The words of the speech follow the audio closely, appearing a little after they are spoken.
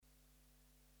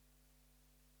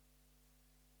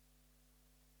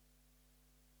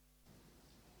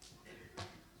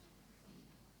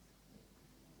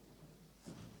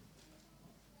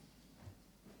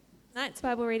Tonight's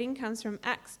Bible reading comes from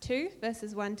Acts 2,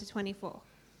 verses 1 to 24.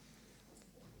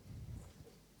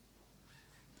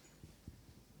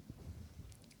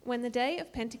 When the day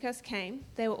of Pentecost came,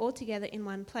 they were all together in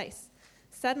one place.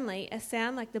 Suddenly, a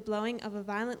sound like the blowing of a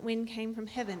violent wind came from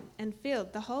heaven and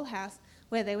filled the whole house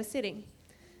where they were sitting.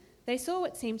 They saw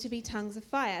what seemed to be tongues of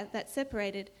fire that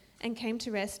separated and came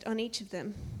to rest on each of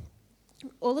them.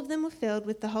 All of them were filled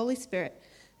with the Holy Spirit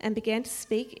and began to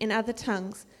speak in other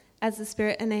tongues as the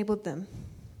Spirit enabled them.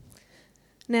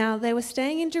 Now they were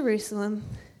staying in Jerusalem,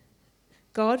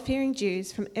 God-fearing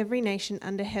Jews from every nation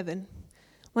under heaven.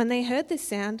 When they heard this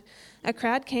sound, a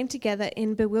crowd came together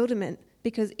in bewilderment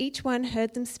because each one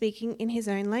heard them speaking in his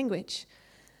own language.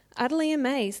 Utterly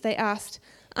amazed, they asked,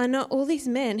 "Are not all these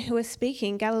men who are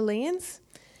speaking Galileans?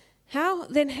 How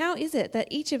is it that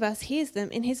each of us hears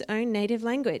them in his own native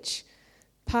language?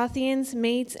 Parthians,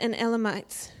 Medes, and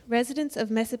Elamites, residents of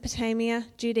Mesopotamia,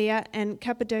 Judea, and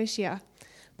Cappadocia,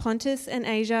 Pontus and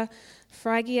Asia,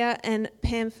 Phrygia and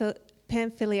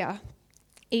Pamphylia,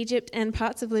 Egypt and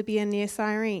parts of Libya near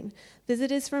Cyrene,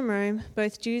 visitors from Rome,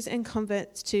 both Jews and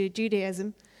converts to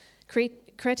Judaism,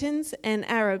 Cretans and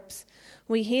Arabs,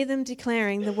 we hear them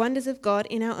declaring the wonders of God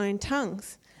in our own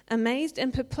tongues. Amazed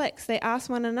and perplexed, they asked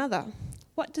one another,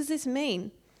 'What does this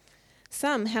mean?'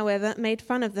 Some, however, made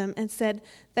fun of them and said,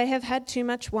 'They have had too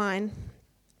much wine.'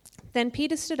 Then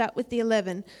Peter stood up with the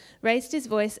 11, raised his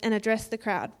voice and addressed the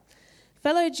crowd.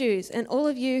 'Fellow Jews, and all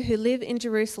of you who live in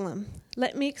Jerusalem,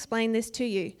 let me explain this to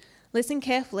you. Listen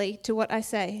carefully to what I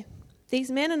say. These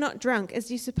men are not drunk,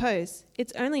 as you suppose.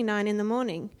 It's only 9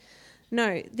 a.m.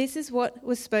 No, this is what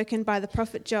was spoken by the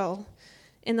prophet Joel.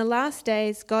 In the last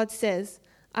days, God says,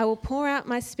 I will pour out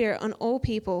my spirit on all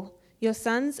people. Your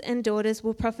sons and daughters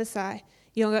will prophesy.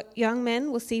 Your young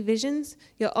men will see visions.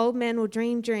 Your old men will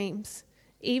dream dreams.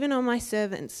 Even on my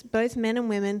servants, both men and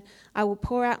women, I will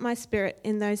pour out my spirit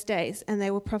in those days, and they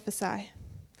will prophesy.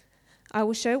 I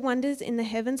will show wonders in the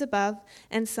heavens above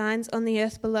and signs on the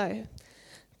earth below,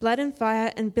 blood and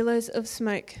fire and billows of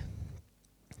smoke.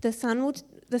 The sun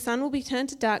will be turned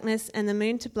to darkness and the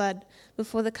moon to blood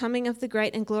before the coming of the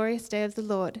great and glorious day of the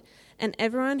Lord, and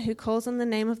everyone who calls on the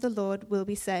name of the Lord will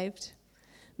be saved.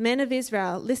 Men of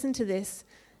Israel, listen to this.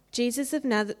 Jesus of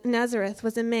Nazareth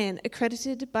was a man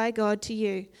accredited by God to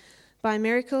you by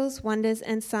miracles, wonders,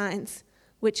 and signs,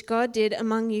 which God did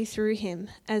among you through him,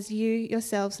 as you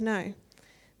yourselves know.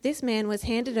 This man was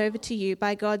handed over to you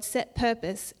by God's set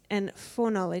purpose and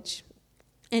foreknowledge,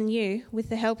 and you, with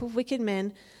the help of wicked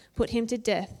men, put him to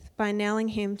death by nailing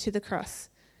him to the cross.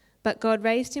 But God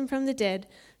raised him from the dead,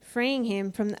 freeing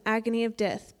him from the agony of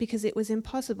death, because it was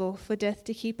impossible for death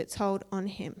to keep its hold on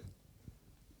him.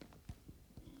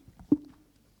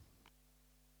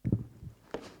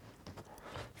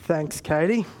 Thanks,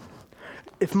 Katie.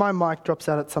 If my mic drops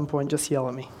out at some point, just yell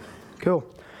at me. Cool.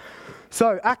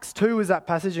 So, Acts 2 is that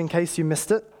passage, in case you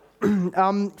missed it.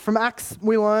 From Acts,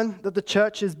 we learn that the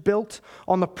church is built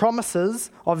on the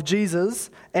promises of Jesus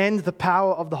and the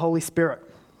power of the Holy Spirit.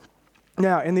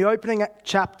 Now, in the opening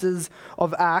chapters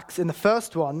of Acts, in the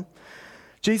first one,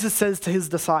 Jesus says to his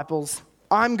disciples,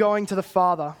 I'm going to the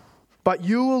Father, but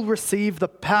you will receive the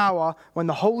power when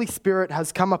the Holy Spirit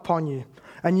has come upon you,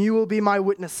 and you will be my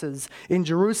witnesses in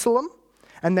Jerusalem,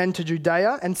 and then to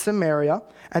Judea and Samaria,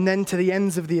 and then to the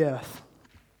ends of the earth.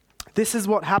 This is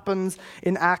what happens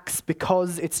in Acts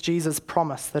because it's Jesus'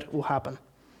 promise that it will happen.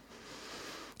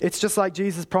 It's just like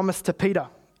Jesus promised to Peter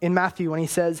in Matthew when he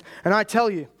says, and I tell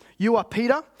you, you are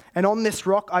Peter, and on this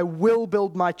rock I will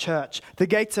build my church. The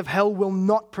gates of hell will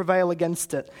not prevail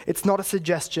against it. It's not a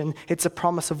suggestion, it's a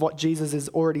promise of what Jesus has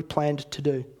already planned to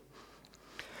do.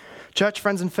 Church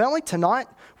friends and family, tonight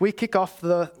we kick off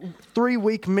the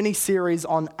 3-week mini-series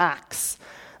on Acts,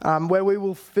 where we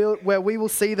will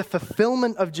see the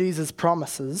fulfillment of Jesus'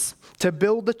 promises to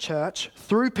build the church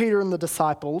through Peter and the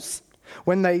disciples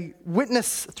when they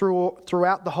witness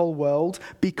throughout the whole world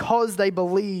because they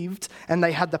believed and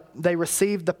they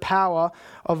received the power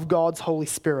of God's Holy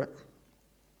Spirit.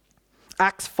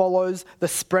 Acts follows the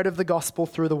spread of the gospel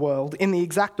through the world in the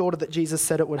exact order that Jesus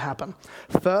said it would happen.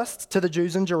 First to the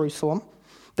Jews in Jerusalem,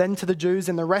 then to the Jews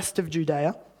in the rest of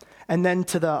Judea, and then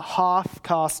to the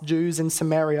half-caste Jews in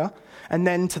Samaria, and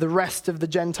then to the rest of the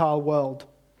Gentile world.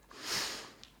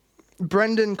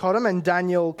 Brendan Cottam and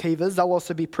Daniel Keevers, they'll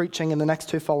also be preaching in the next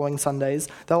 2 following Sundays.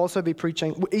 They'll also be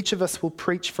preaching, each of us will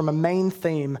preach from a main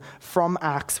theme from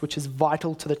Acts, which is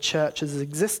vital to the church's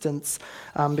existence,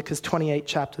 because 28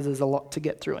 chapters is a lot to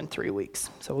get through in 3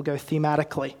 weeks. So we'll go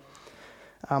thematically.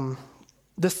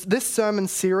 This sermon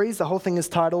series, the whole thing is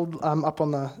titled, up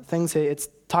on the things here, it's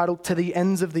titled To the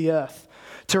Ends of the Earth.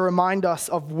 to remind us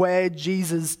of where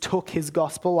Jesus took his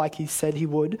gospel like he said he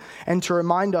would, and to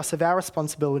remind us of our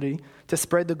responsibility to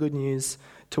spread the good news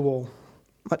to all.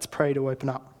 Let's pray to open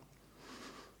up.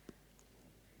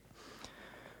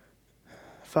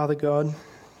 Father God,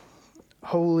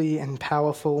 holy and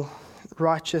powerful,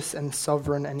 righteous and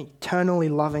sovereign and eternally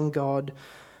loving God,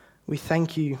 we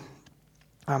thank you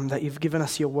that you've given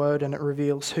us your word, and it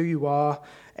reveals who you are,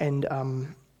 and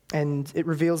it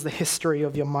reveals the history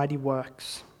of your mighty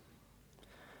works.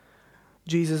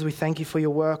 Jesus, we thank you for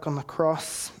your work on the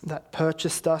cross that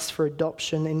purchased us for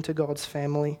adoption into God's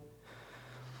family.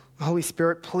 Holy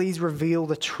Spirit, please reveal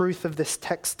the truth of this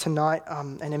text tonight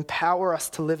and empower us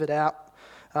to live it out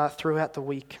throughout the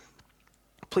week.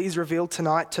 Please reveal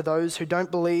tonight to those who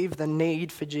don't believe the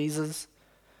need for Jesus.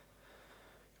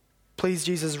 Please,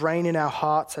 Jesus, reign in our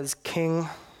hearts as King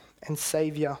and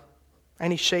Saviour.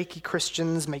 Any shaky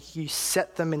Christians, may you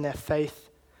set them in their faith.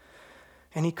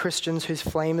 Any Christians whose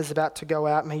flame is about to go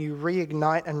out, may you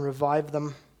reignite and revive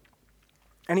them.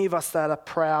 Any of us that are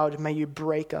proud, may you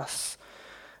break us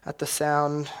at the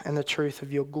sound and the truth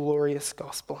of your glorious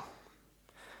gospel.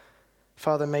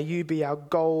 Father, may you be our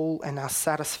goal and our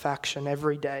satisfaction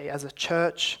every day as a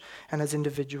church and as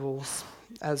individuals,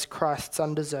 as Christ's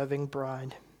undeserving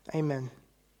bride. Amen.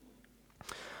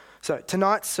 So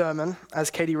tonight's sermon,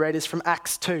 as Katie read, is from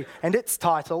Acts 2, and it's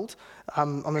titled,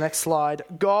 on the next slide,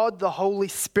 God the Holy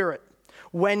Spirit,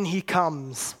 when he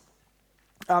comes.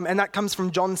 And that comes from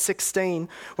John 16,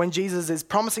 when Jesus is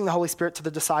promising the Holy Spirit to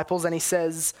the disciples, and he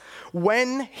says,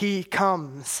 when he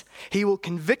comes, he will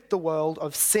convict the world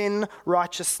of sin,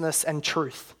 righteousness, and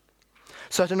truth.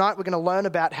 So tonight we're going to learn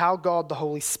about how God the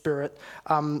Holy Spirit,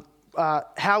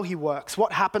 how he works,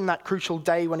 what happened that crucial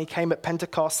day when he came at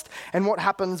Pentecost, and what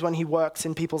happens when he works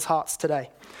in people's hearts today.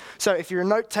 So if you're a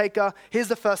note taker, here's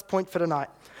the first point for tonight.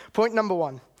 Point number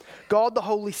 1, God the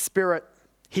Holy Spirit,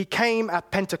 he came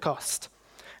at Pentecost.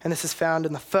 And this is found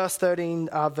in the first 13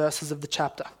 verses of the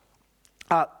chapter.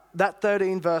 That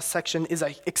 13 verse section is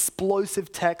an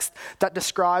explosive text that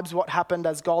describes what happened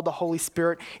as God the Holy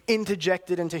Spirit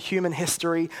interjected into human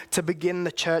history to begin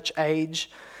the church age.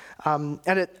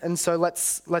 And so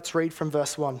let's read from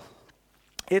verse 1.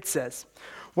 It says,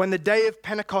 when the day of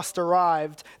Pentecost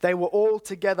arrived, they were all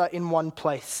together in one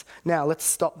place. Now let's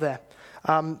stop there.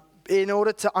 In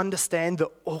order to understand the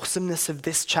awesomeness of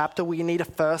this chapter, we need to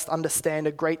first understand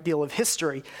a great deal of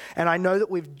history. And I know that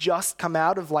we've just come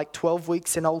out of like 12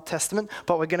 weeks in Old Testament,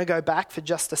 but we're going to go back for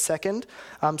just a second.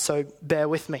 So bear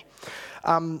with me.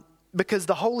 Because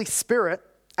the Holy Spirit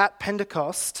at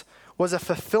Pentecost was a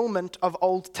fulfillment of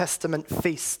Old Testament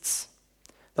feasts.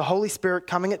 The Holy Spirit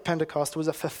coming at Pentecost was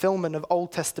a fulfillment of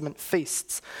Old Testament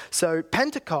feasts. So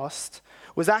Pentecost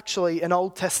was actually an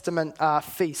Old Testament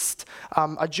feast,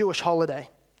 a Jewish holiday.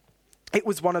 It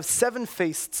was one of 7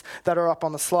 feasts that are up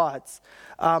on the slides.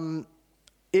 That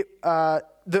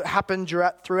happened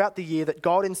throughout the year that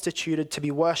God instituted to be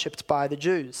worshipped by the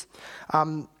Jews.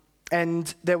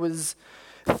 And there was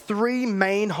 3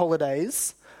 main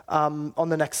holidays on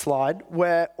the next slide,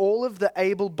 where all of the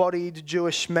able-bodied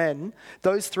Jewish men,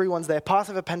 those 3 ones there,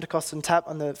 Passover, Pentecost, and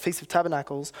the Feast of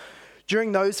Tabernacles,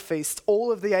 during those feasts,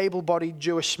 all of the able-bodied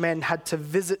Jewish men had to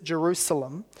visit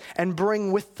Jerusalem and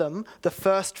bring with them the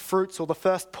first fruits or the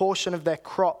first portion of their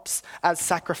crops as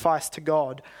sacrifice to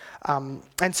God.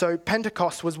 And so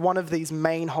Pentecost was one of these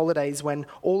main holidays when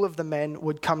all of the men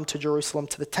would come to Jerusalem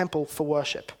to the temple for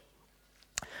worship.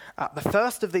 The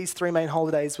first of these 3 main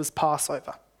holidays was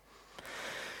Passover.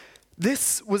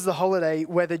 This was the holiday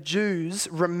where the Jews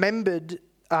remembered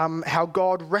how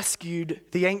God rescued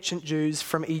the ancient Jews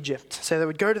from Egypt. So they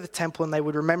would go to the temple and they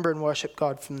would remember and worship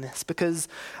God from this. Because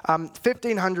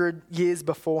 1,500 years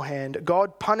beforehand,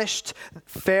 God punished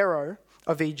Pharaoh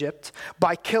of Egypt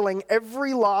by killing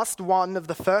every last one of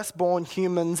the firstborn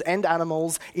humans and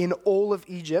animals in all of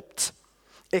Egypt,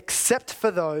 except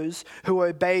for those who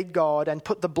obeyed God and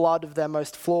put the blood of their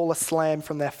most flawless lamb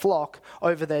from their flock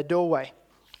over their doorway.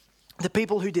 The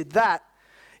people who did that,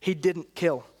 he didn't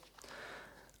kill.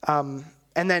 And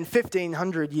then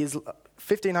 1,500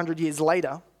 years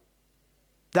later,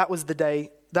 that was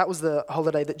the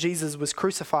holiday that Jesus was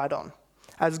crucified on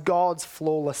as God's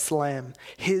flawless lamb,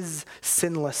 his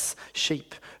sinless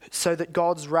sheep, so that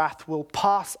God's wrath will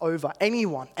pass over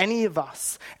anyone, any of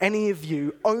us, any of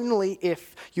you, only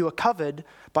if you are covered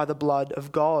by the blood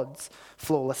of God's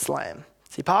flawless lamb.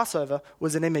 See, Passover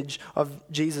was an image of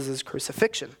Jesus'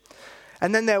 crucifixion.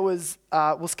 And then there was,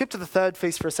 we'll skip to the third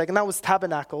feast for a second, that was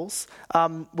Tabernacles,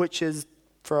 which is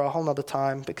for a whole nother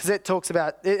time, because it talks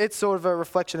about, it's sort of a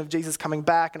reflection of Jesus coming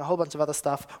back and a whole bunch of other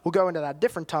stuff. We'll go into that a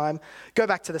different time. Go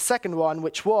back to the second one,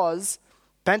 which was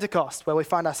Pentecost, where we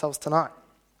find ourselves tonight.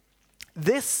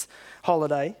 This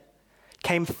holiday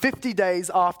came 50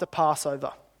 days after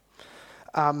Passover.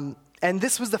 And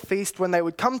this was the feast when they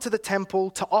would come to the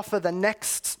temple to offer the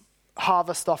next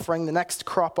harvest offering, the next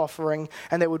crop offering,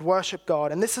 and they would worship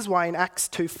God. And this is why in Acts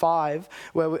 2:5,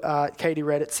 where Katie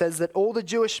read, it says that all the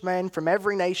Jewish men from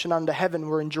every nation under heaven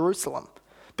were in Jerusalem,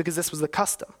 because this was the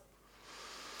custom.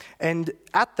 And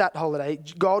at that holiday,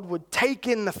 God would take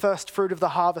in the first fruit of the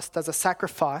harvest as a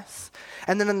sacrifice.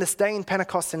 And then on this day in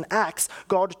Pentecost in Acts,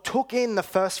 God took in the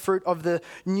first fruit of the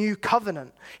new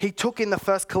covenant. He took in the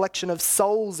first collection of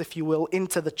souls, if you will,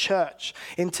 into the church,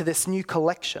 into this new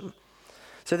collection.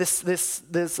 So this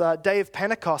day of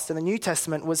Pentecost in the New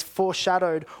Testament was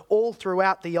foreshadowed all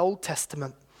throughout the Old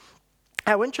Testament.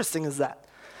 How interesting is that?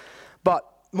 But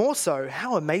more so,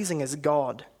 how amazing is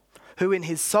God, who in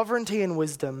his sovereignty and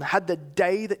wisdom had the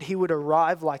day that he would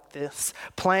arrive like this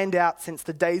planned out since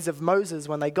the days of Moses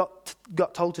when they got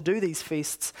told to do these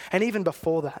feasts, and even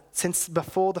before that, since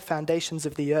before the foundations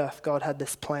of the earth, God had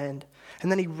this planned.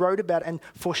 And then he wrote about it and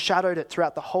foreshadowed it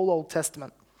throughout the whole Old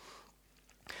Testament.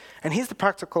 And here's the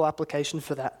practical application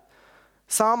for that.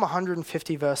 Psalm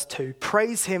 150 verse 2,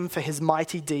 praise him for his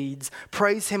mighty deeds.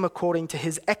 Praise him according to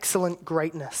his excellent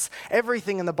greatness.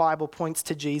 Everything in the Bible points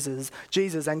to Jesus,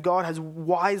 and God has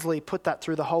wisely put that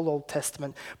through the whole Old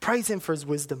Testament. Praise him for his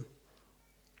wisdom.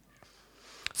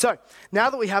 So, now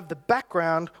that we have the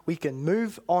background, we can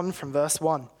move on from verse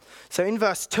 1. So in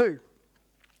verse 2,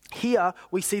 here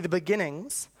we see the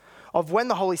beginnings of when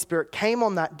the Holy Spirit came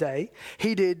on that day.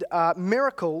 He did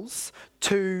miracles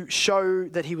to show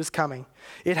that he was coming.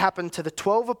 It happened to the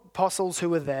 12 apostles who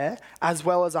were there, as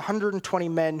well as 120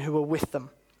 men who were with them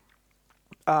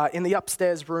in the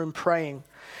upstairs room praying.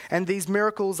 And these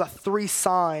miracles are 3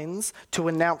 signs to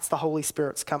announce the Holy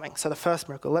Spirit's coming. So the first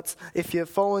miracle, if you're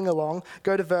following along,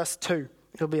 go to verse 2.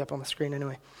 It'll be up on the screen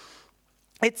anyway.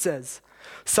 It says,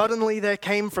 suddenly there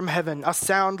came from heaven a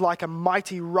sound like a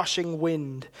mighty rushing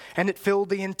wind, and it filled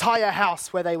the entire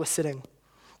house where they were sitting.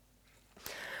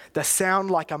 The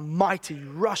sound like a mighty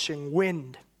rushing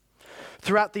wind.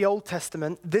 Throughout the Old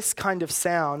Testament, this kind of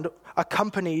sound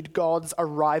accompanied God's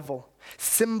arrival,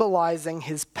 symbolizing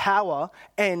his power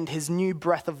and his new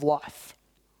breath of life.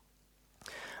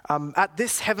 At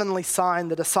this heavenly sign,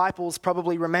 the disciples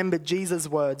probably remembered Jesus'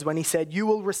 words when he said, you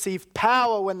will receive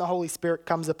power when the Holy Spirit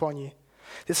comes upon you.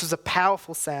 This was a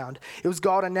powerful sound. It was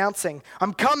God announcing,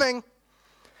 I'm coming.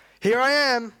 Here I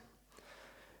am.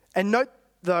 And note,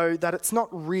 though, that it's not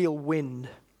real wind.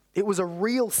 It was a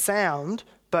real sound,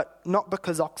 but not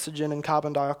because oxygen and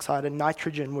carbon dioxide and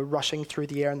nitrogen were rushing through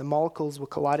the air and the molecules were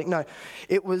colliding. No,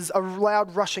 it was a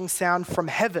loud rushing sound from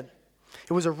heaven.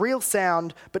 It was a real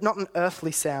sound, but not an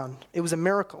earthly sound. It was a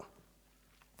miracle.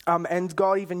 And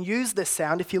God even used this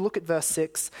sound. If you look at verse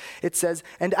 6, it says,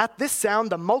 and at this sound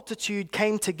the multitude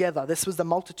came together. This was the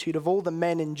multitude of all the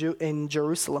men in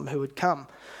Jerusalem who had come.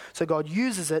 So God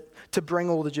uses it to bring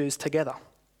all the Jews together.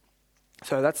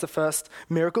 So that's the first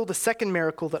miracle. The second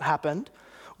miracle that happened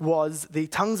was the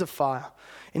tongues of fire.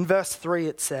 In verse 3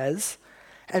 it says,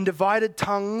 and divided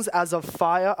tongues as of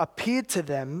fire appeared to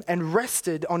them and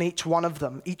rested on each one of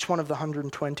them, each one of the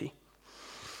 120.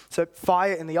 So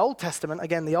fire in the Old Testament,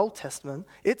 again the Old Testament,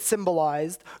 it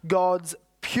symbolized God's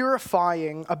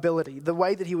purifying ability, the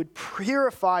way that he would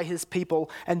purify his people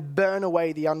and burn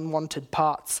away the unwanted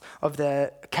parts of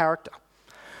their character.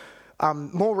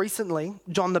 More recently,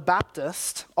 John the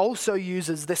Baptist also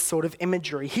uses this sort of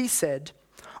imagery. He said,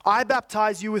 I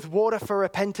baptize you with water for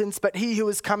repentance, but he who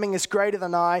is coming is greater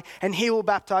than I, and he will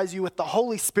baptize you with the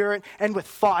Holy Spirit and with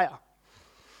fire.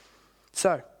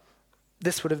 So,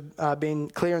 this would have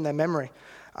been clear in their memory.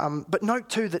 But note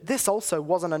too that this also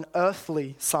wasn't an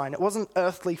earthly sign. It wasn't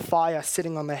earthly fire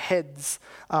sitting on their heads.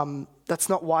 That's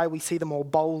not why we see them all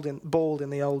bald in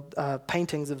the old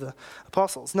paintings of the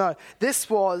apostles. No, this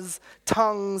was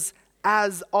tongues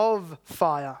as of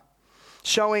fire,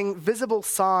 showing visible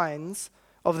signs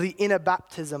of the inner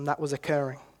baptism that was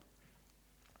occurring.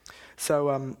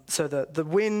 So the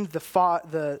wind, the fire,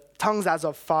 the tongues as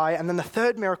of fire, and then the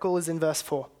third miracle is in verse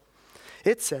 4.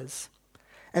 It says,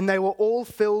 and they were all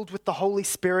filled with the Holy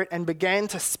Spirit and began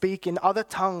to speak in other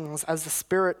tongues as the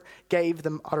Spirit gave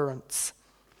them utterance.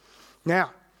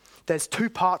 Now, there's 2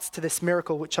 parts to this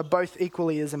miracle which are both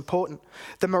equally as important.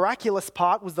 The miraculous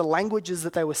part was the languages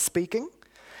that they were speaking,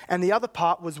 and the other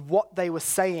part was what they were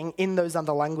saying in those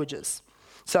other languages.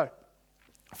 So,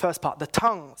 first part, the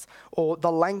tongues, or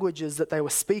the languages that they were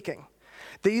speaking.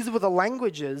 These were the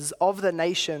languages of the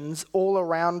nations all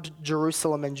around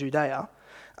Jerusalem and Judea,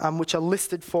 which are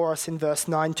listed for us in verse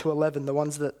 9 to 11, the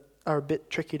ones that are a bit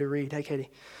tricky to read. Hey, Katie.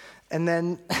 And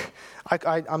then,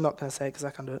 I'm not going to say it because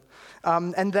I can't do it.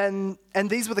 And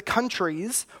these were the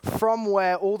countries from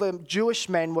where all the Jewish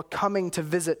men were coming to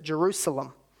visit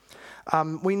Jerusalem.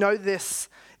 We know this.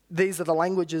 These are the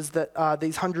languages that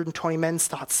these 120 men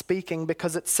start speaking,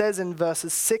 because it says in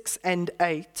verses 6 and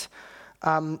 8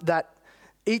 that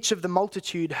each of the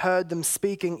multitude heard them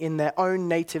speaking in their own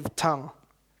native tongue.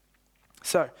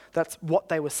 So that's what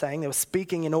they were saying. They were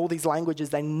speaking in all these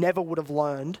languages they never would have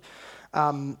learned.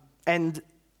 And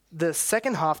the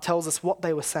second half tells us what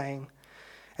they were saying.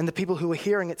 And the people who were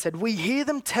hearing it said, "We hear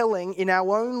them telling in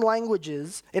our own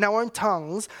languages, in our own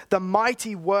tongues, the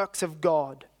mighty works of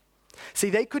God."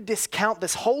 See, they could discount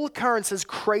this whole occurrence as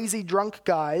crazy drunk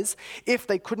guys if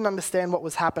they couldn't understand what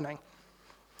was happening.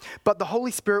 But the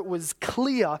Holy Spirit was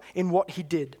clear in what he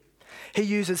did. He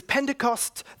uses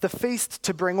Pentecost, the feast,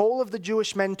 to bring all of the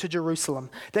Jewish men to Jerusalem.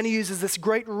 Then he uses this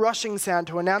great rushing sound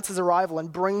to announce his arrival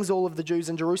and brings all of the Jews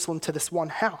in Jerusalem to this one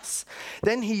house.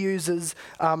 Then he uses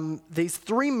these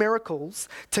 3 miracles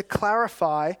to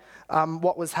clarify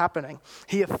what was happening.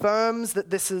 He affirms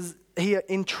that he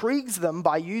intrigues them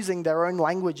by using their own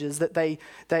languages that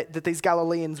these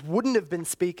Galileans wouldn't have been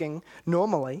speaking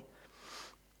normally.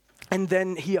 And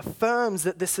then he affirms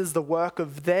that this is the work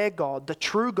of their God, the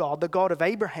true God, the God of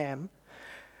Abraham,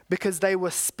 because they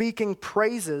were speaking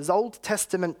praises, Old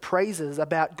Testament praises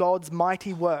about God's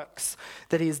mighty works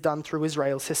that he has done through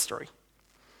Israel's history.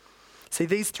 See,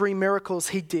 these 3 miracles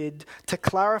he did to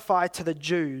clarify to the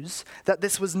Jews that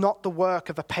this was not the work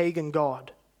of a pagan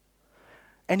God.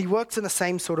 And he works in the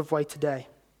same sort of way today.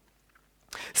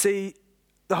 See,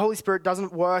 the Holy Spirit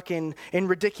doesn't work in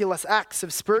ridiculous acts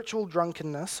of spiritual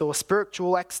drunkenness or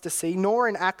spiritual ecstasy, nor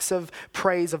in acts of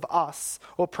praise of us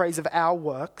or praise of our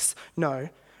works. No,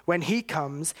 when he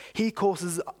comes, he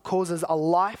causes a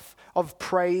life of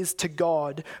praise to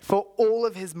God for all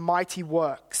of his mighty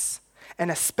works, and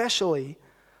especially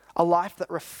a life that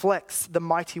reflects the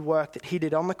mighty work that he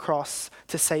did on the cross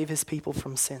to save his people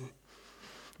from sin.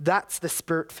 That's the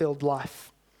Spirit-filled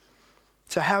life.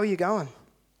 So how are you going?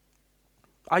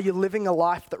 Are you living a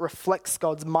life that reflects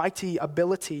God's mighty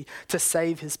ability to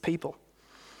save his people?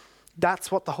 That's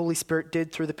what the Holy Spirit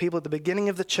did through the people at the beginning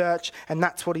of the church, and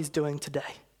that's what he's doing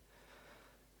today.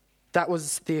 That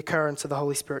was the occurrence of the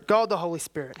Holy Spirit. God, the Holy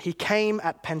Spirit, he came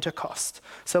at Pentecost.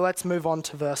 So let's move on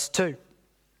to verse 2,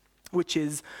 which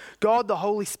is God, the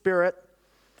Holy Spirit,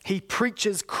 he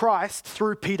preaches Christ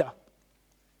through Peter.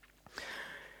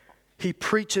 He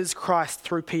preaches Christ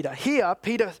through Peter. Here,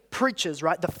 Peter preaches,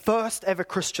 right, the first ever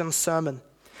Christian sermon.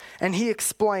 And he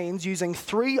explains using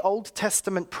 3 Old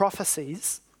Testament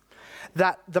prophecies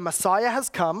that the Messiah has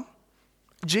come,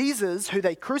 Jesus, who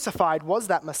they crucified, was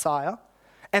that Messiah,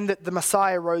 and that the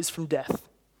Messiah rose from death.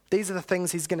 These are the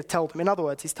things he's going to tell them. In other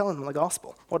words, he's telling them the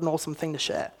gospel. What an awesome thing to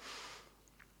share.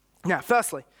 Now,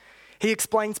 firstly, he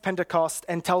explains Pentecost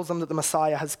and tells them that the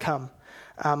Messiah has come.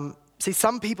 See,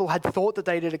 some people had thought that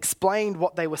they had explained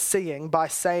what they were seeing by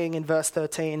saying in verse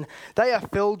 13, "They are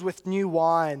filled with new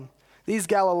wine. These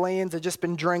Galileans have just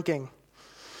been drinking."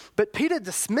 But Peter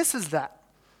dismisses that,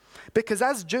 because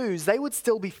as Jews, they would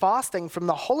still be fasting from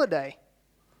the holiday.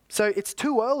 So it's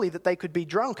too early that they could be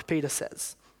drunk, Peter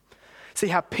says. See,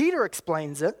 how Peter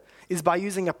explains it is by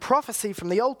using a prophecy from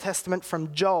the Old Testament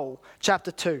from Joel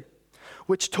chapter 2.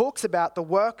 Which talks about the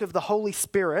work of the Holy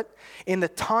Spirit in the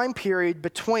time period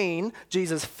between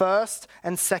Jesus' first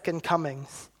and second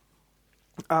comings.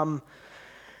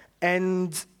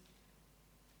 And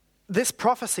this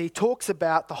prophecy talks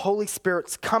about the Holy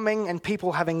Spirit's coming and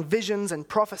people having visions and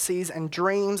prophecies and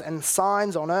dreams and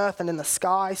signs on earth and in the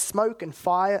sky, smoke and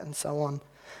fire and so on.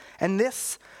 And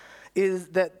this is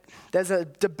that there's a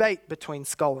debate between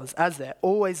scholars, as there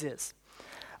always is.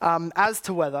 As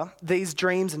to whether these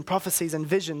dreams and prophecies and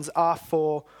visions are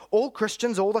for all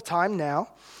Christians all the time now,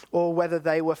 or whether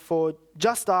they were for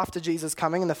just after Jesus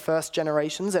coming in the first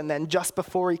generations and then just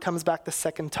before he comes back the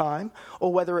second time,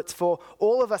 or whether it's for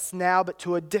all of us now but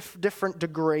to a different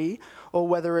degree, or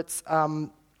whether it's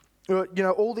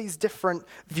all these different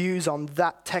views on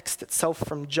that text itself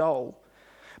from Joel.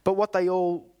 But what they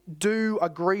all do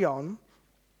agree on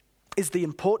is the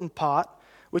important part,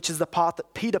 which is the part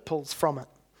that Peter pulls from it.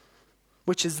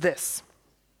 Which is this: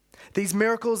 these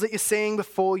miracles that you're seeing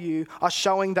before you are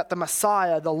showing that the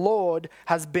Messiah, the Lord,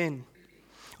 has been.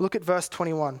 Look at verse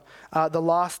 21, the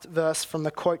last verse from the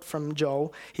quote from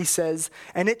Joel. He says,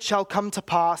 "And it shall come to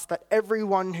pass that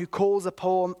everyone who calls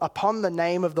upon the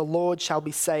name of the Lord shall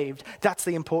be saved." That's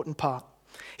the important part.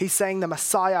 He's saying the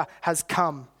Messiah has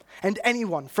come, and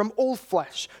anyone from all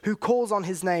flesh who calls on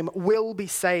his name will be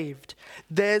saved.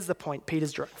 There's the point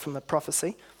Peter's drawing from the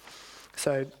prophecy.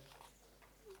 So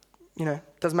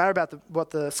doesn't matter about what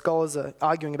the scholars are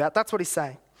arguing about. That's what he's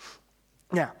saying.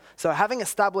 Now, so having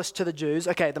established to the Jews,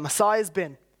 okay, the Messiah's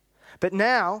been. But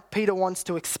now Peter wants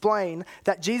to explain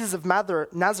that Jesus of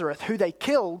Nazareth, who they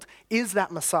killed, is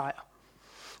that Messiah.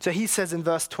 So he says in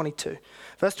verse 22,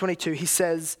 he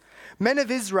says, "Men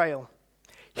of Israel,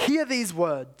 hear these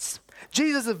words.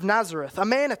 Jesus of Nazareth, a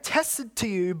man attested to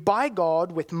you by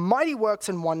God with mighty works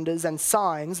and wonders and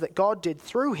signs that God did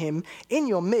through him in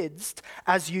your midst,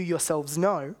 as you yourselves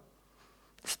know."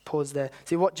 Just pause there.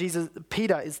 See, what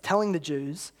Peter is telling the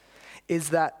Jews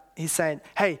is that he's saying,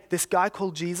 hey, this guy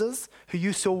called Jesus, who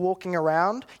you saw walking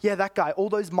around, yeah, that guy, all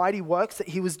those mighty works that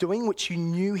he was doing, which you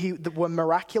knew that were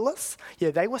miraculous, yeah,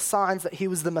 they were signs that he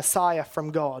was the Messiah from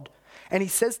God. And he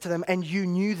says to them, and you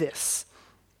knew this.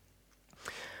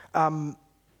 And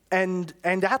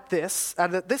at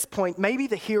this point, maybe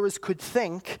the hearers could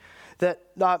think that,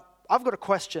 I've got a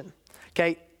question,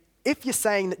 okay? If you're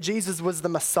saying that Jesus was the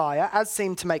Messiah, as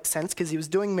seemed to make sense because he was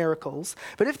doing miracles,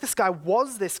 but if this guy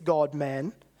was this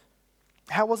God-man,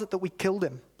 how was it that we killed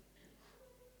him?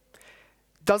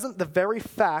 Doesn't the very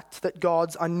fact that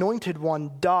God's anointed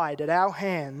one died at our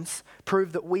hands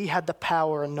prove that we had the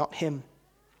power and not him?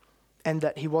 And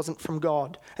that he wasn't from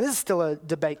God. And this is still a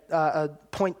debate, a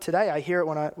point today. I hear it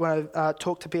when I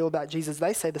talk to people about Jesus.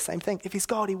 They say the same thing. If he's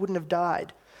God, he wouldn't have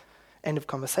died. End of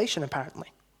conversation, apparently.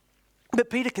 But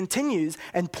Peter continues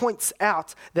and points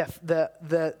out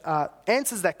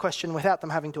answers that question without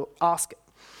them having to ask it.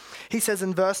 He says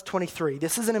in verse 23,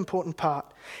 this is an important part.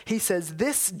 He says,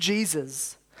 "This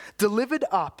Jesus, delivered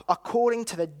up according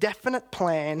to the definite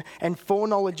plan and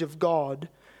foreknowledge of God,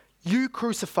 you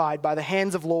crucified by the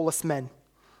hands of lawless men."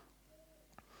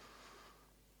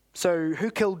 So who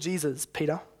killed Jesus,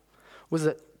 Peter? Was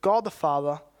it God the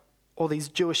Father or these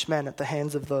Jewish men at the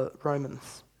hands of the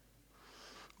Romans?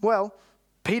 Well,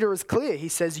 Peter is clear. He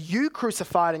says, you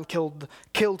crucified and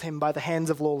killed him by the hands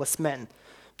of lawless men.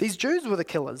 These Jews were the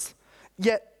killers.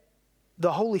 Yet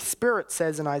the Holy Spirit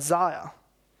says in Isaiah,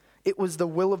 it was the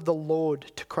will of the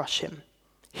Lord to crush him.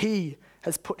 He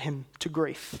has put him to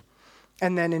grief.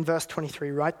 And then in verse 23,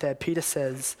 right there, Peter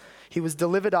says, he was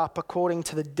delivered up according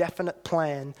to the definite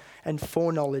plan and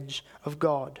foreknowledge of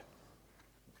God.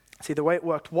 See, the way it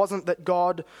worked wasn't that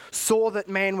God saw that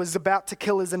man was about to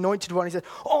kill his anointed one. He said,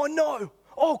 oh no,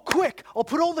 oh quick, I'll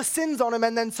put all the sins on him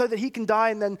and then so that he can die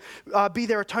and then be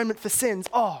their atonement for sins.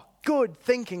 Oh, good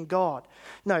thinking, God.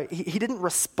 No, he didn't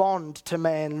respond to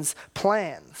man's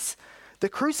plans. The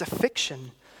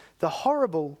crucifixion, the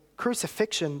horrible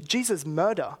crucifixion, Jesus'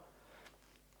 murder,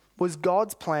 was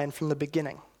God's plan from the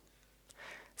beginning.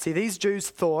 See, these Jews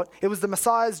thought it was the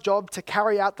Messiah's job to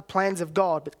carry out the plans of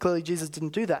God, but clearly Jesus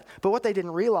didn't do that. But what they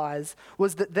didn't realize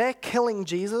was that their killing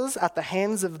Jesus at the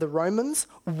hands of the Romans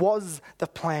was the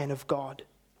plan of God.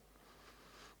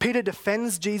 Peter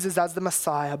defends Jesus as the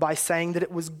Messiah by saying that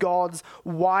it was God's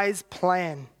wise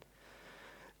plan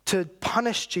to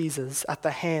punish Jesus at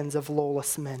the hands of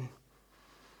lawless men.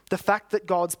 The fact that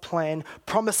God's plan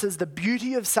promises the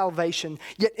beauty of salvation,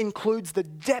 yet includes the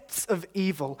depths of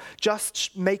evil,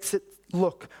 just makes it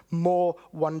look more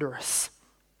wondrous.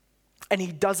 And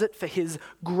he does it for his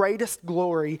greatest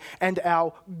glory and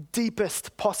our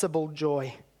deepest possible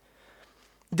joy.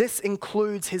 This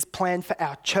includes his plan for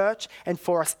our church and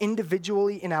for us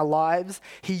individually in our lives.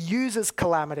 He uses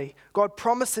calamity. God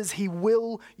promises he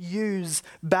will use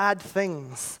bad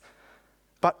things,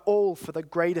 but all for the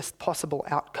greatest possible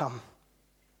outcome.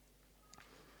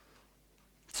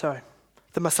 So,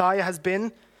 the Messiah has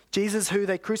been, Jesus who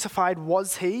they crucified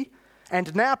was he,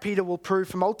 and now Peter will prove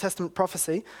from Old Testament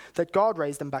prophecy that God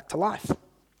raised him back to life.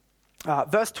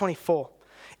 Verse 24,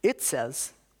 it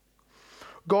says,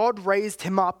 God raised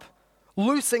him up,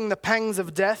 loosing the pangs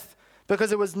of death,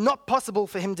 because it was not possible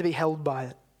for him to be held by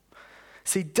it.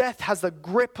 See, death has a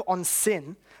grip on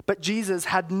sin, but Jesus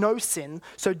had no sin,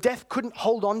 so death couldn't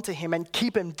hold on to him and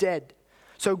keep him dead.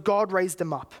 So God raised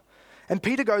him up. And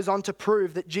Peter goes on to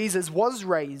prove that Jesus was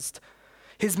raised.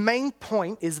 His main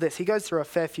point is this. He goes through a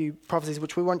fair few prophecies,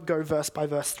 which we won't go verse by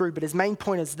verse through, but his main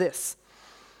point is this.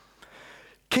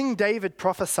 King David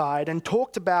prophesied and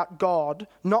talked about God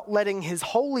not letting his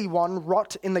Holy One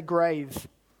rot in the grave.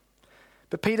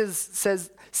 But Peter says,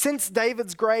 since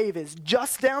David's grave is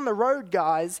just down the road,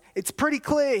 guys, it's pretty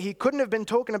clear he couldn't have been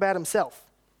talking about himself.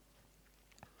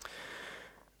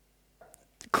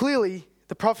 Clearly,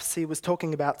 the prophecy was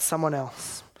talking about someone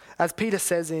else. As Peter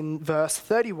says in verse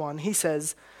 31, he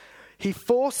says, he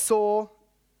foresaw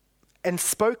and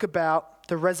spoke about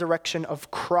the resurrection of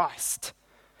Christ.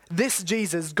 This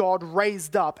Jesus God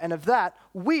raised up, and of that,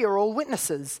 we are all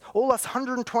witnesses. All us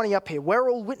 120 up here, we're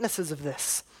all witnesses of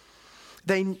this.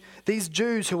 These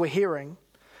Jews who were hearing,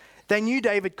 they knew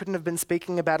David couldn't have been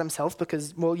speaking about himself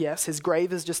because, well, yes, his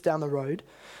grave is just down the road.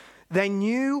 They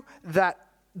knew that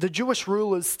the Jewish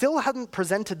rulers still hadn't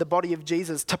presented the body of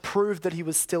Jesus to prove that he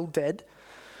was still dead.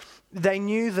 They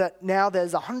knew that now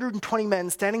there's 120 men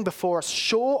standing before us,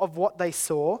 sure of what they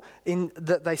saw, in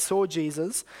that they saw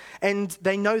Jesus, and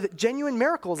they know that genuine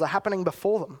miracles are happening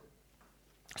before them.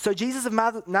 So Jesus of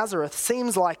Nazareth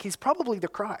seems like he's probably the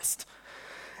Christ.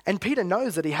 And Peter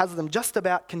knows that he has them just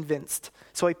about convinced.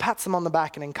 So he pats them on the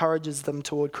back and encourages them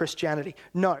toward Christianity.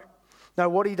 No,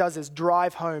 what he does is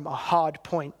drive home a hard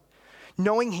point.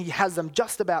 Knowing he has them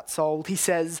just about sold, he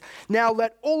says, "Now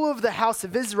let all of the house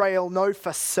of Israel know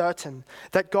for certain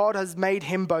that God has made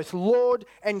him both Lord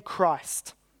and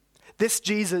Christ, this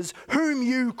Jesus whom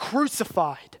you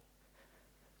crucified."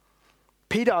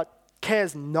 Peter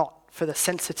cares not for the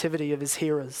sensitivity of his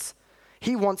hearers.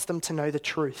 He wants them to know the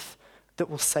truth that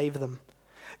will save them.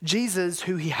 Jesus,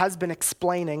 who he has been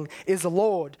explaining, is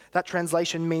Lord. That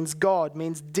translation means God,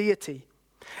 means deity.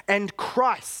 And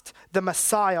Christ, the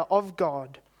Messiah of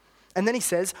God. And then he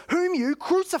says, whom you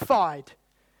crucified.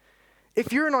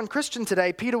 If you're a non-Christian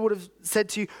today, Peter would have said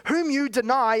to you, whom you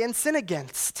deny and sin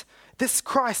against. This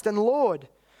Christ and Lord.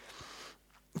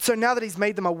 So now that he's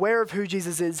made them aware of who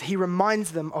Jesus is, he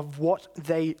reminds them of what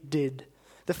they did.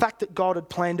 The fact that God had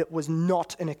planned it was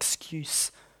not an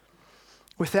excuse.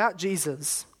 Without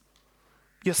Jesus,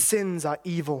 your sins are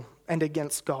evil and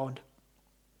against God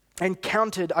and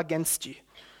counted against you.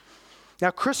 Now,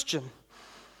 Christian,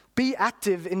 be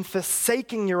active in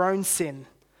forsaking your own sin,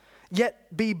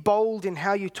 yet be bold in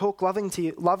how you talk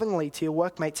lovingly to your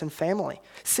workmates and family.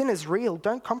 Sin is real.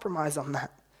 Don't compromise on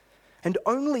that. And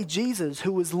only Jesus,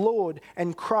 who is Lord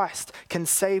and Christ, can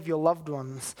save your loved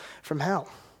ones from hell.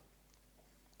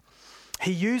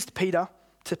 He used Peter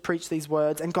to preach these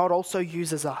words, and God also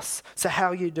uses us. So how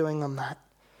are you doing on that?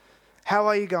 How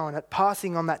are you going at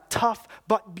passing on that tough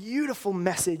but beautiful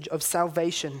message of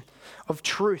salvation, of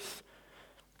truth,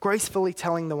 gracefully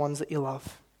telling the ones that you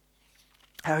love?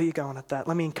 How are you going at that?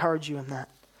 Let me encourage you in that.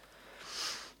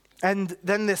 And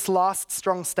then this last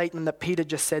strong statement that Peter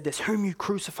just said, this whom you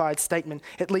crucified statement,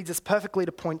 it leads us perfectly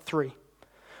to point 3,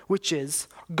 which is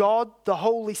God, the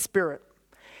Holy Spirit,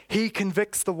 he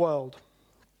convicts the world.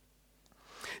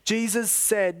 Jesus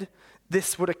said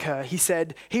this would occur. He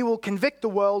said, he will convict the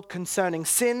world concerning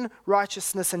sin,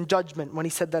 righteousness, and judgment, when he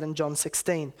said that in John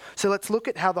 16. So let's look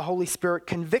at how the Holy Spirit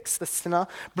convicts the sinner,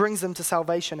 brings them to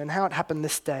salvation, and how it happened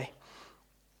this day.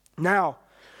 Now,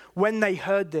 when they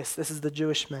heard this is the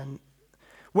Jewish men,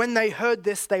 when they heard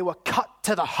this, they were cut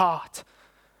to the heart.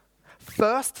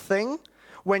 First thing,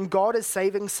 when God is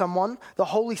saving someone, the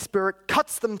Holy Spirit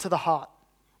cuts them to the heart.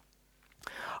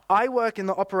 I work in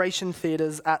the operation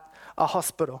theaters at a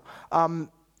hospital,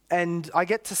 and I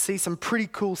get to see some pretty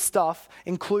cool stuff,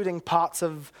 including parts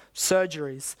of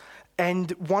surgeries.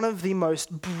 And one of the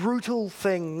most brutal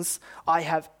things I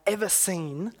have ever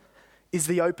seen is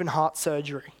the open heart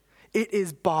surgery. It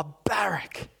is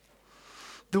barbaric.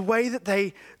 The way that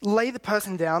they lay the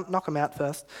person down, knock them out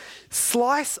first,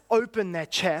 slice open their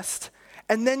chest,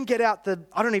 and then get out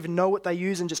I don't even know what they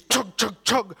use, and just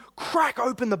chug, crack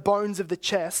open the bones of the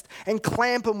chest and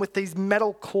clamp them with these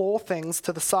metal claw things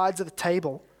to the sides of the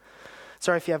table.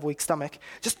 Sorry if you have a weak stomach.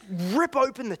 Just rip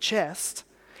open the chest.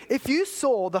 If you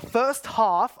saw the first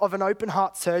half of an open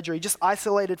heart surgery just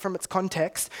isolated from its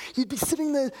context, you'd be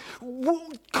sitting there,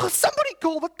 somebody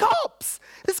call the cops.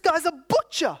 This guy's a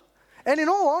butcher. And in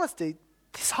all honesty,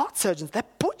 these heart surgeons, they're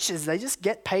butchers. They just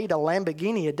get paid a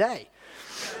Lamborghini a day.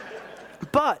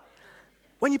 But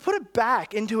when you put it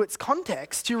back into its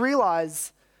context, you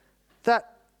realize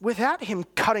that without him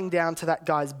cutting down to that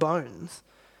guy's bones,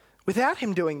 without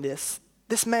him doing this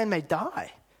man may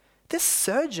die. This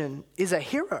surgeon is a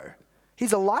hero.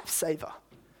 He's a lifesaver.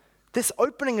 This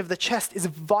opening of the chest is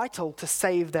vital to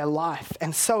save their life,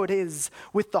 and so it is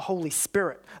with the Holy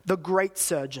Spirit, the great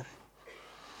surgeon.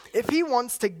 If he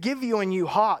wants to give you a new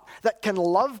heart that can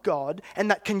love God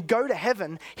and that can go to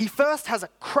heaven, he first has to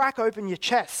crack open your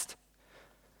chest.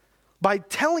 By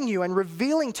telling you and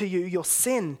revealing to you your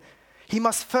sin, he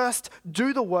must first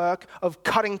do the work of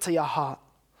cutting to your heart,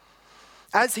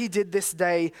 as he did this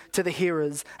day to the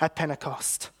hearers at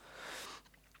Pentecost.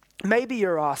 Maybe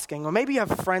you're asking, or maybe you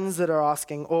have friends that are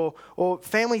asking, or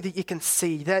family that you can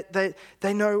see, that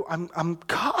they know I'm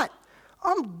cut,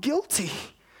 I'm guilty.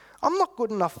 I'm not good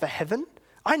enough for heaven.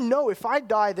 I know if I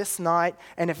die this night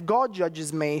and if God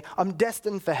judges me, I'm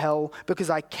destined for hell because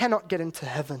I cannot get into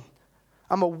heaven.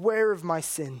 I'm aware of my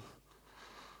sin.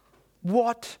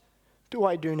 What do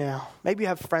I do now? Maybe you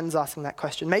have friends asking that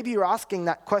question. Maybe you're asking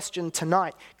that question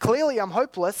tonight. Clearly, I'm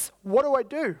hopeless. What do I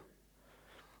do?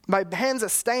 My hands are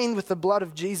stained with the blood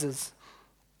of Jesus.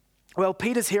 Well,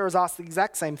 Peter's hearers asked the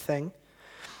exact same thing.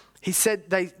 He said,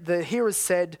 the hearers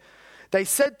said, they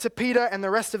said to Peter and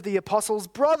the rest of the apostles,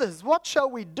 "Brothers, what shall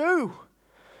we do?"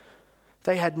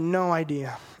 They had no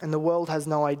idea, and the world has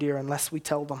no idea unless we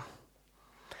tell them.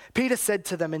 Peter said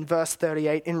to them in verse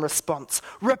 38 in response,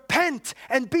 "Repent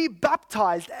and be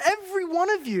baptized, every one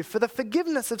of you, for the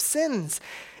forgiveness of sins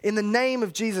in the name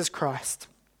of Jesus Christ."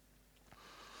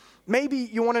 Maybe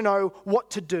you want to know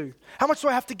what to do. How much do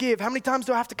I have to give? How many times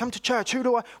do I have to come to church?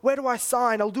 Where do I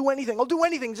sign? I'll do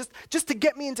anything just to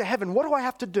get me into heaven. What do I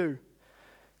have to do?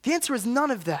 The answer is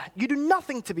none of that. You do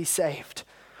nothing to be saved.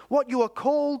 What you are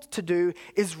called to do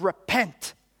is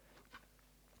repent.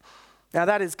 Now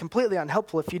that is completely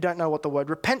unhelpful if you don't know what the word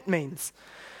repent means.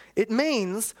 It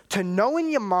means to know in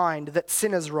your mind that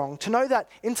sin is wrong, to know that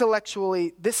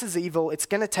intellectually this is evil, it's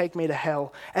going to take me to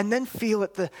hell, and then feel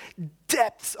at the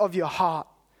depths of your heart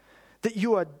that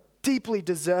you are deeply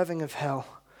deserving of hell,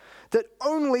 that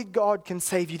only God can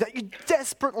save you, that you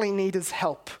desperately need his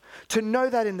help, to know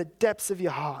that in the depths of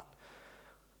your heart.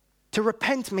 To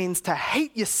repent means to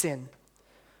hate your sin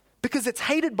because it's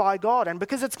hated by God and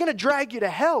because it's going to drag you to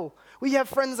hell. We have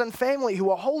friends and family who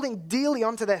are holding dearly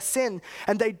onto their sin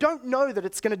and they don't know that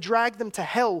it's going to drag them to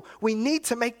hell. We need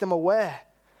to make them aware.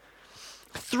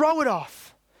 Throw it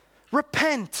off.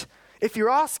 Repent. If you're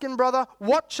asking, brother,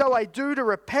 what shall I do to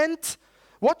repent?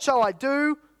 What shall I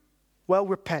do? Well,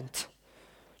 repent.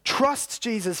 Trust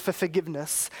Jesus for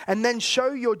forgiveness and then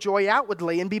show your joy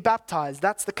outwardly and be baptized.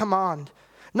 That's the command.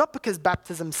 Not because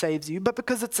baptism saves you, but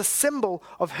because it's a symbol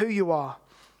of who you are,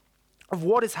 of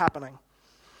what is happening.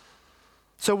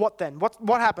 So what then?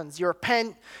 What happens? You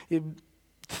repent, you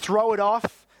throw it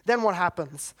off, then what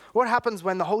happens? What happens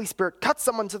when the Holy Spirit cuts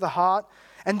someone to the heart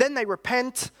and then they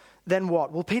repent? Then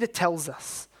what? Well, Peter tells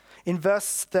us in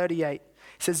verse 38.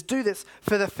 He says, "Do this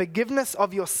for the forgiveness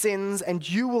of your sins and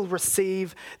you will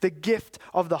receive the gift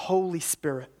of the Holy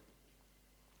Spirit."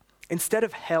 Instead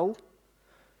of hell,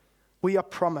 we are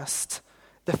promised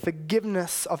the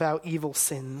forgiveness of our evil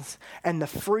sins and the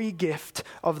free gift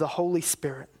of the Holy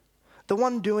Spirit, the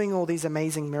one doing all these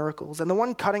amazing miracles and the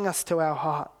one cutting us to our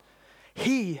heart.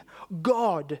 He,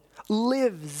 God,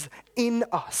 lives in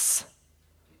us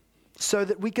so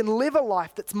that we can live a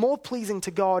life that's more pleasing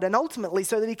to God and ultimately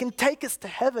so that he can take us to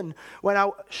heaven when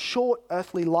our short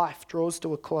earthly life draws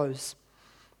to a close.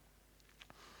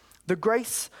 The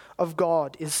grace of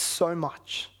God is so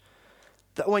much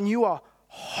that when you are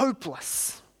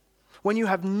hopeless, when you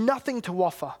have nothing to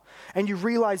offer, and you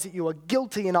realize that you are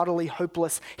guilty and utterly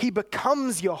hopeless, he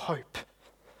becomes your hope,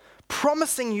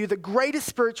 promising you the greatest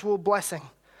spiritual blessing.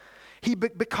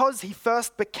 Because he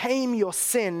first became your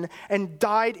sin and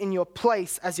died in your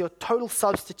place as your total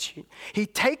substitute, he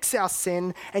takes our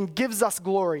sin and gives us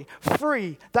glory,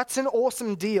 free. That's an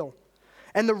awesome deal.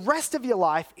 And the rest of your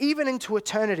life, even into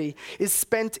eternity, is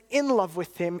spent in love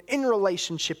with him, in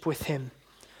relationship with him.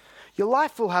 Your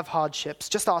life will have hardships.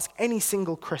 Just ask any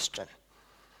single Christian.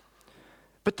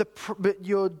 But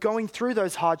you're going through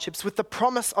those hardships with the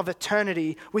promise of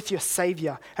eternity with your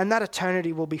Savior. And that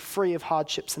eternity will be free of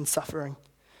hardships and suffering.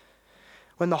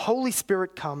 When the Holy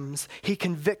Spirit comes, he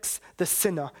convicts the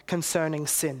sinner concerning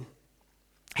sin.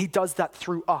 He does that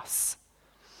through us.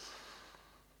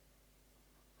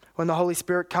 When the Holy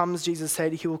Spirit comes, Jesus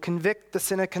said, he will convict the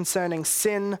sinner concerning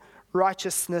sin,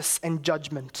 righteousness, and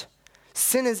judgment.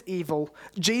 Sin is evil,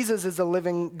 Jesus is a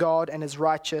living God and is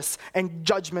righteous, and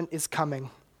judgment is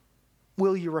coming.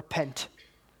 Will you repent?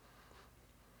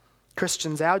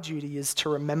 Christians, our duty is to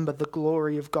remember the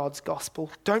glory of God's gospel.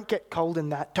 Don't get cold in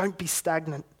that. Don't be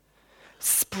stagnant.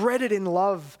 Spread it in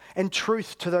love and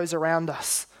truth to those around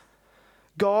us.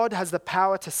 God has the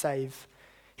power to save.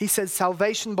 He says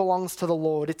salvation belongs to the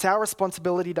Lord. It's our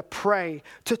responsibility to pray,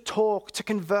 to talk, to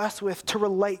converse with, to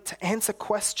relate, to answer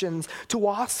questions, to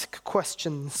ask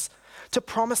questions, to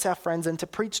promise our friends and to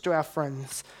preach to our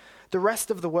friends. The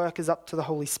rest of the work is up to the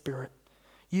Holy Spirit.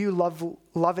 You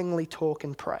lovingly talk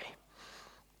and pray.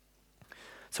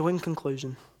 So in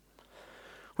conclusion,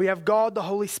 we have God, the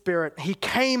Holy Spirit. He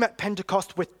came at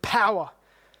Pentecost with power,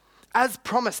 as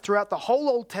promised throughout the whole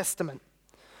Old Testament.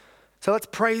 So let's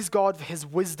praise God for his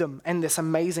wisdom and this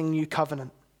amazing new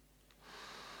covenant.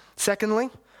 Secondly,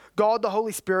 God the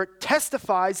Holy Spirit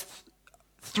testifies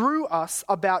through us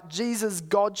about Jesus'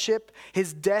 Godship,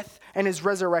 his death, and his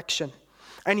resurrection.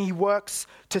 And he works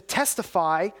to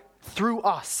testify through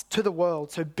us to the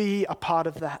world. So be a part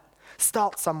of that.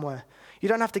 Start somewhere. You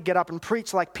don't have to get up and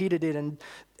preach like Peter did and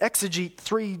exegete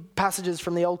 3 passages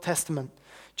from the Old Testament.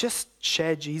 Just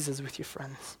share Jesus with your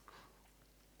friends.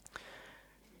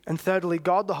 And thirdly,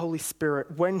 God the Holy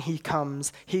Spirit, when he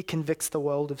comes, he convicts the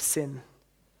world of sin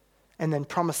and then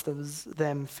promises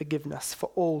them forgiveness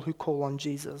for all who call on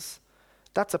Jesus.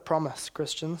 That's a promise,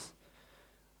 Christians.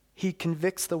 He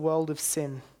convicts the world of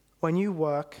sin. When you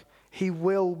work, he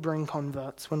will bring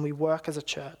converts when we work as a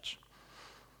church.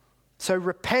 So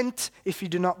repent if you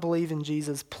do not believe in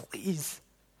Jesus, please.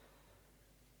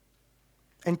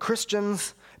 And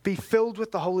Christians, be filled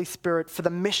with the Holy Spirit for the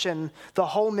mission, the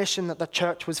whole mission that the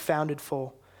church was founded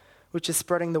for, which is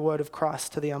spreading the word of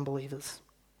Christ to the unbelievers,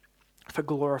 for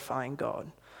glorifying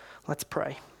God. Let's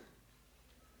pray.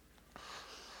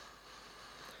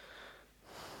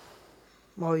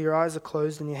 While your eyes are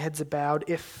closed and your heads are bowed,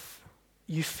 if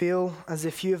you feel as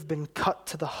if you have been cut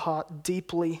to the heart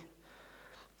deeply,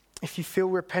 if you feel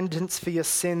repentance for your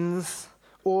sins,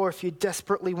 or if you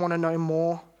desperately want to know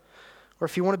more, or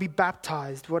if you want to be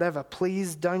baptized, whatever,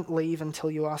 please don't leave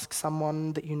until you ask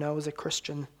someone that you know is a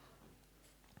Christian.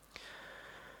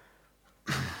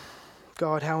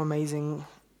 God, how amazing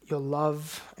your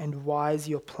love and wise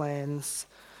your plans,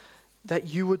 that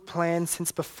you would plan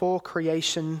since before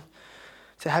creation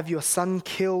to have your son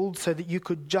killed so that you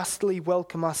could justly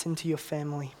welcome us into your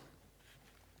family.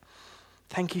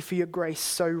 Thank you for your grace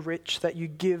so rich that you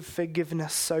give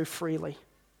forgiveness so freely.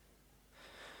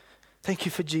 Thank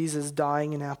you for Jesus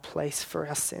dying in our place for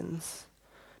our sins.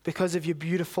 Because of your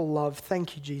beautiful love,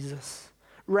 thank you, Jesus.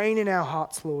 Reign in our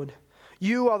hearts, Lord.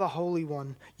 You are the Holy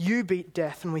One. You beat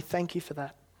death, and we thank you for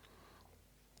that.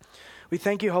 We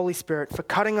thank you, Holy Spirit, for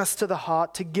cutting us to the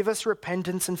heart, to give us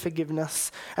repentance and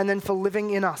forgiveness, and then for living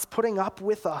in us, putting up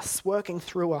with us, working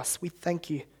through us. We thank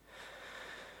you.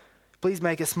 Please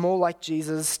make us more like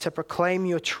Jesus to proclaim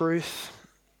your truth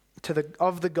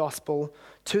of the gospel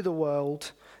to the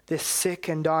world, this sick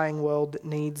and dying world that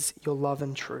needs your love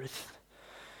and truth.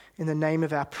 In the name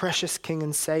of our precious King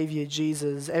and Savior,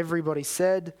 Jesus, everybody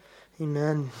said,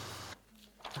 Amen.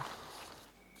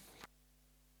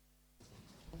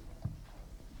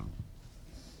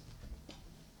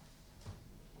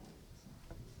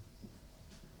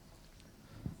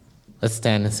 Let's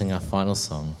stand and sing our final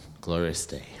song, Glorious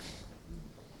Day.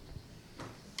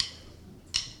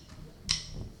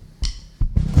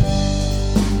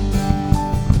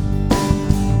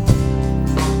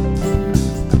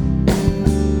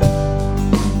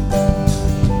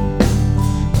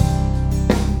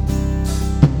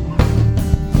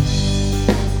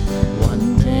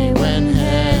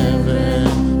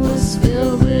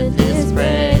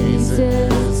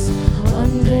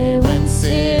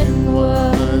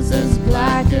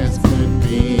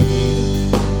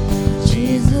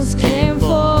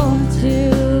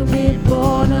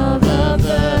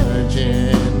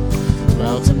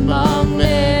 Among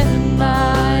men.